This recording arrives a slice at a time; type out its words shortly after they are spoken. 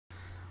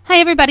Hi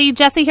everybody,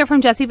 Jessie here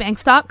from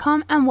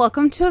jessiebanks.com and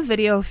welcome to a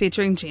video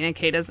featuring Gina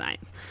K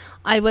Designs.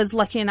 I was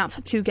lucky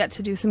enough to get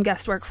to do some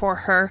guest work for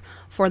her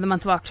for the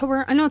month of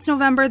October. I know it's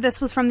November. This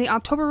was from the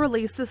October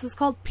release. This is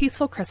called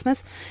Peaceful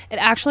Christmas. It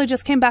actually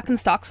just came back in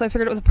stock, so I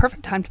figured it was a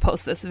perfect time to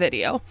post this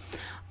video.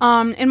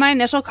 In my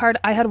initial card,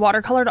 I had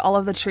watercolored all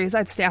of the trees.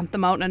 I'd stamped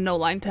them out in a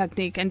no-line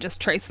technique and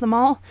just traced them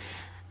all.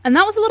 And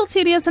that was a little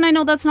tedious, and I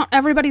know that's not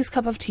everybody's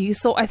cup of tea,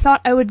 so I thought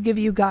I would give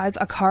you guys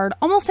a card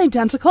almost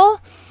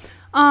identical,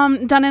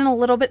 done in a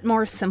little bit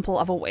more simple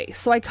of a way.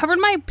 So I covered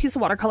my piece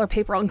of watercolor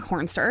paper on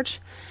cornstarch,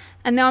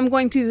 and now I'm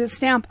going to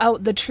stamp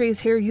out the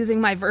trees here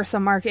using my Versa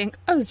mark ink.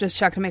 I was just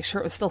checking to make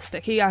sure it was still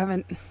sticky. I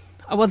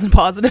wasn't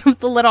positive.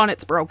 The lid on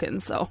it's broken,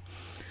 so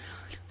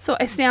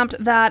I stamped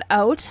that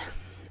out,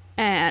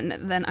 and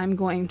then I'm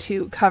going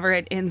to cover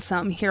it in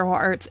some Hero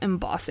Arts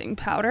embossing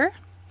powder.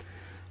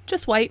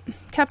 Just white,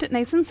 kept it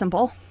nice and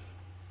simple.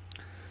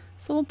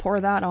 So we'll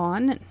pour that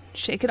on and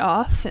shake it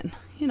off and,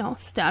 you know,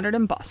 standard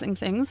embossing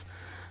things.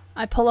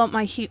 I pull out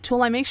my heat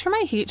tool. I make sure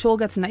my heat tool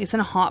gets nice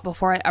and hot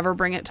before I ever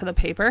bring it to the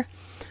paper.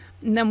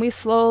 And then we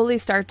slowly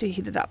start to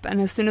heat it up.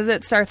 And as soon as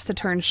it starts to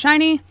turn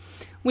shiny,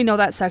 we know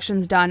that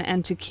section's done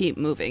and to keep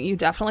moving. You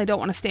definitely don't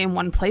want to stay in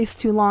one place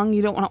too long.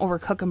 You don't want to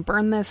overcook and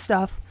burn this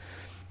stuff.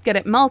 Get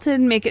it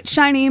melted, make it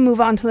shiny, move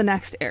on to the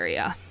next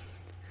area.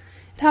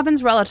 It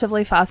happens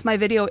relatively fast. My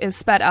video is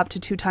sped up to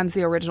 2 times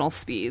the original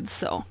speed,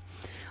 so.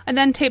 I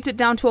then taped it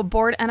down to a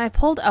board and I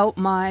pulled out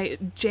my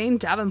Jane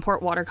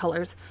Davenport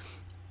watercolors.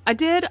 I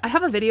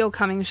have a video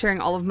coming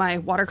sharing all of my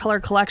watercolor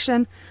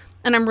collection,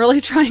 and I'm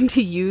really trying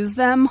to use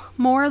them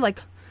more.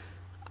 Like,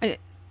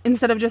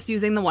 instead of just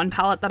using the one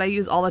palette that I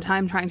use all the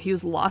time, trying to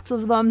use lots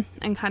of them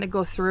and kind of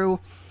go through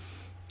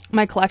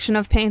my collection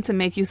of paints and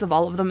make use of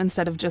all of them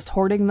instead of just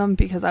hoarding them,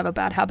 because I have a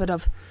bad habit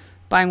of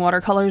buying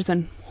watercolors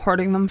and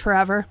hoarding them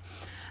forever.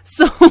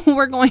 So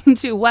we're going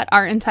to wet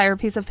our entire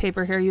piece of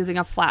paper here using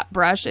a flat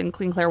brush in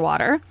clean clear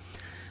water.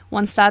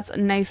 Once that's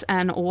nice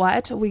and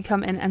wet, we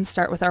come in and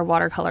start with our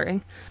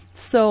watercoloring.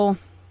 So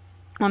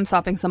I'm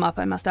sopping some up.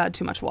 I must add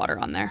too much water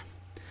on there.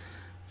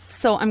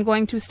 So I'm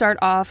going to start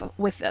off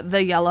with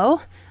the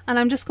yellow, and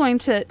I'm just going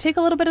to take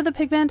a little bit of the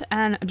pigment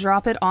and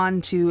drop it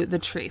onto the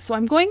tree. So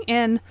I'm going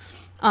in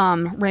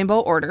rainbow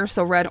order,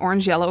 so red,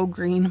 orange, yellow,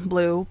 green,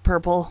 blue,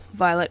 purple,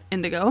 violet,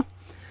 indigo.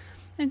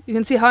 And you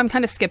can see how I'm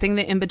kind of skipping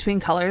the in-between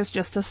colors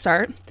just to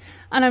start.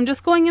 And I'm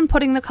just going and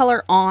putting the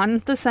color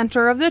on the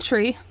center of the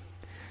tree,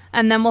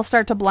 and then we'll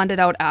start to blend it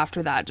out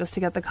after that just to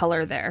get the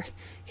color there.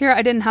 Here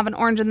I didn't have an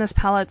orange in this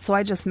palette, so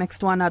I just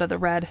mixed one out of the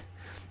red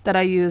that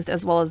I used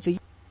as well as the...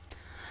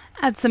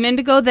 Add some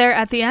indigo there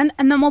at the end,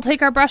 and then we'll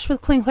take our brush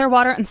with clean clear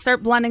water and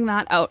start blending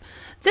that out.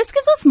 This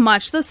gives us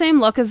much the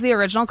same look as the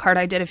original card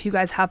I did, if you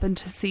guys happen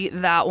to see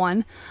that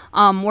one,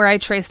 where I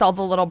traced all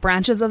the little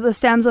branches of the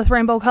stems with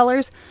rainbow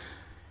colors.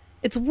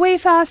 It's way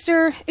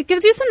faster. It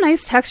gives you some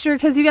nice texture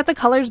because you get the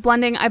colors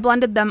blending. I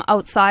blended them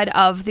outside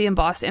of the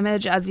embossed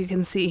image, as you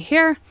can see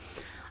here.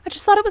 I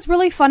just thought it was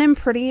really fun and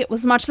pretty. It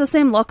was much the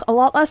same look, a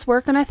lot less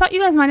work, and I thought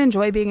you guys might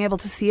enjoy being able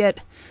to see it.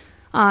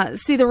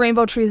 See the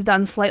rainbow trees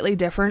done slightly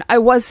different. I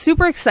was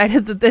super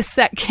excited that this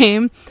set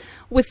came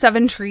with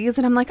 7 trees,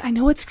 and I'm like, I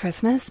know it's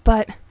Christmas,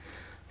 but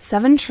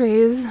 7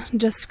 trees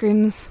just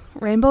screams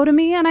rainbow to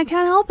me, and I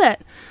can't help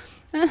it.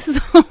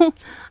 So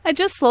I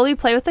just slowly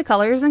play with the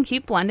colors and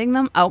keep blending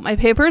them out. My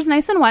paper is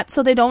nice and wet,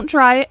 so they don't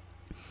dry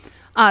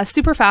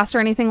super fast or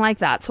anything like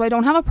that, so I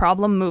don't have a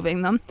problem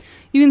moving them.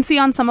 You can see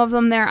on some of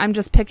them there, I'm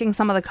just picking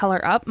some of the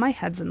color up. My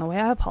head's in the way.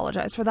 I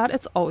apologize for that.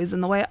 It's always in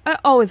the way. I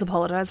always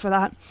apologize for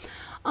that.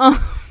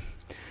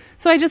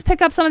 So I just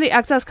pick up some of the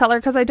excess color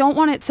because I don't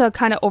want it to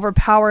kind of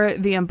overpower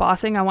the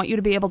embossing. I want you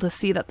to be able to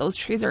see that those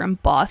trees are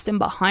embossed in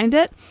behind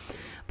it,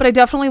 but I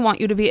definitely want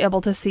you to be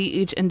able to see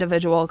each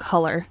individual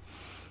color.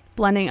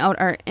 Blending out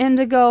our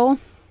indigo.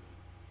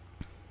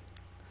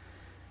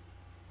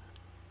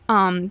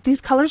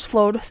 These colors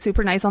flowed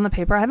super nice on the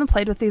paper. I haven't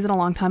played with these in a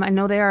long time. I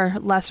know they are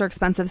lesser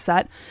expensive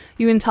set.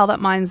 You can tell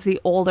that mine's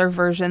the older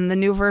version. The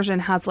new version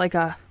has like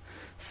a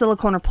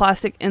silicone or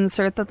plastic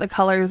insert that the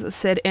colors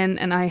sit in,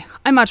 and I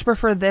much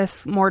prefer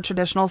this more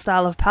traditional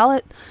style of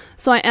palette.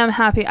 So I am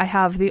happy I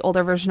have the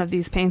older version of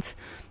these paints.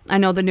 I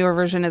know the newer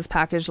version is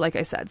packaged, like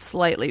I said,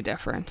 slightly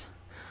different.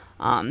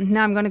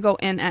 Now I'm going to go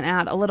in and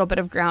add a little bit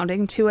of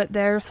grounding to it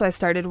there. So I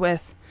started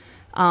with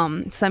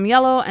some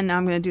yellow, and now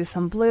I'm going to do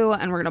some blue,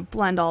 and we're going to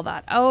blend all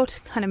that out,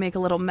 kind of make a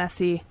little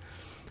messy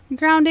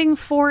grounding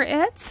for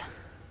it.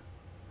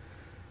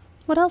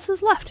 What else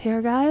is left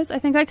here, guys? I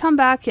think I come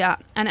back, yeah,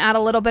 and add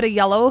a little bit of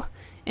yellow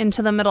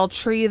into the middle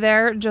tree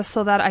there, just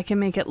so that I can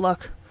make it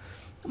look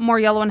more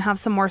yellow and have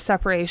some more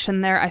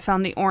separation there. I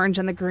found the orange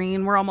and the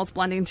green were almost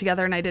blending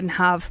together, and I didn't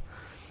have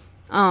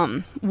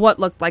what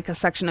looked like a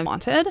section I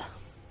wanted.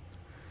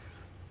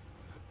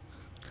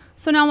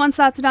 So now once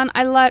that's done,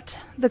 I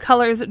let the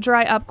colors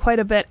dry up quite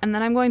a bit, and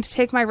then I'm going to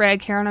take my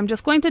rag here and I'm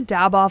just going to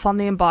dab off on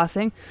the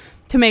embossing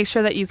to make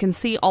sure that you can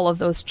see all of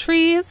those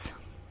trees.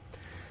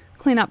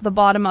 Clean up the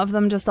bottom of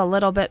them just a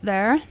little bit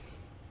there.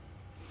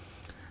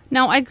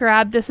 Now I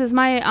grabbed, this is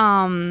my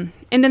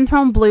Indian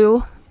Throne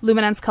Blue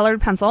luminance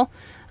colored pencil,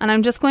 and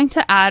I'm just going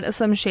to add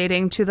some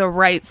shading to the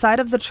right side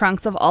of the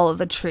trunks of all of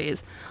the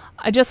trees.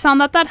 I just found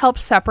that helped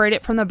separate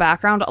it from the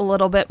background a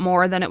little bit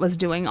more than it was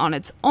doing on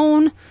its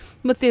own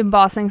with the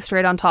embossing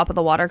straight on top of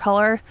the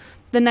watercolor.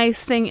 The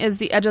nice thing is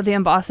the edge of the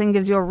embossing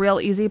gives you a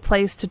real easy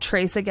place to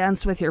trace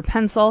against with your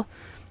pencil.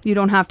 You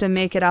don't have to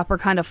make it up or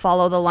kind of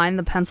follow the line.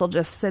 The pencil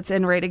just sits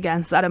in right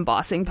against that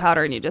embossing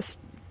powder and you just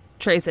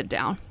trace it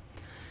down.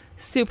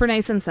 Super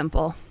nice and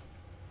simple.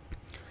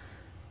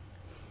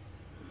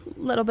 A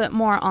little bit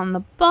more on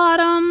the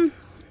bottom,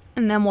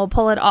 and then we'll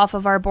pull it off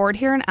of our board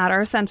here and add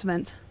our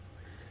sentiment.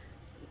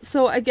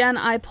 So again,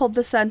 I pulled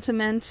the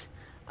sentiment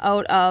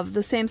out of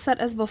the same set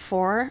as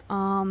before.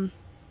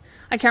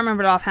 I can't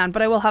remember it offhand,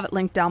 but I will have it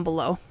linked down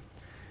below.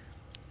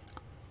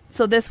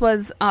 So this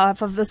was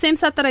off of the same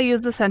set that I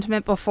used the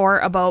sentiment before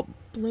about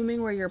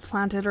blooming where you're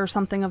planted or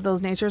something of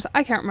those natures.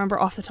 I can't remember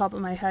off the top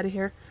of my head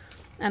here.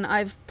 And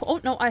I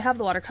have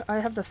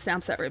the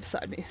stamp set right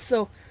beside me.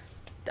 So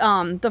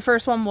the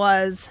first one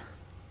was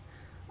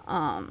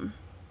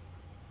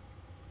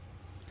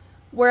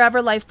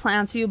wherever life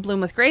plants you,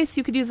 bloom with grace.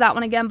 You could use that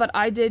one again, but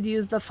I did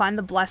use the find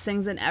the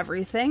blessings in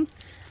everything.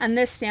 And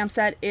this stamp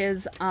set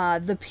is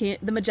the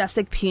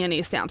Majestic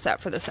Peony stamp set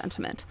for the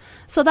sentiment.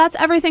 So that's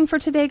everything for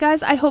today,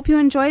 guys. I hope you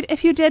enjoyed.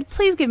 If you did,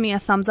 please give me a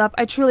thumbs up.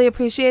 I truly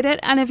appreciate it.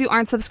 And if you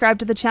aren't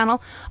subscribed to the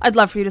channel, I'd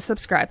love for you to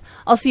subscribe.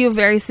 I'll see you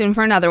very soon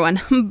for another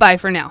one. Bye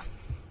for now.